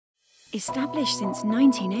Established since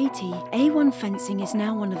 1980, A1 Fencing is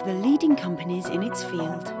now one of the leading companies in its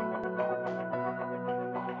field.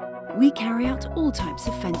 We carry out all types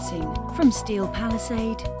of fencing, from steel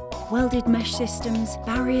palisade, welded mesh systems,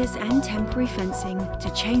 barriers and temporary fencing,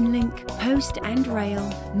 to chain link, post and rail,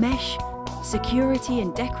 mesh, security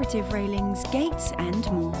and decorative railings, gates and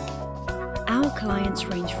more. Our clients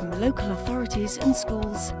range from local authorities and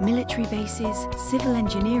schools, military bases, civil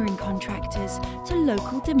engineering contractors to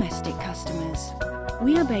local domestic customers.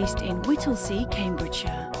 We are based in Whittlesea,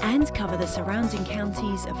 Cambridgeshire, and cover the surrounding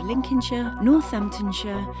counties of Lincolnshire,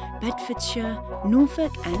 Northamptonshire, Bedfordshire,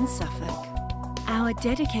 Norfolk and Suffolk. Our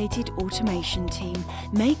dedicated automation team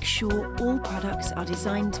makes sure all products are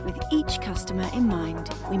designed with each customer in mind.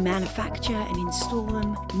 We manufacture and install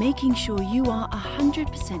them, making sure you are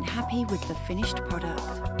 100% happy with the finished product.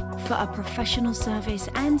 For a professional service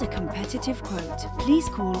and a competitive quote, please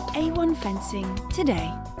call A1 Fencing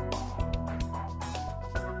today.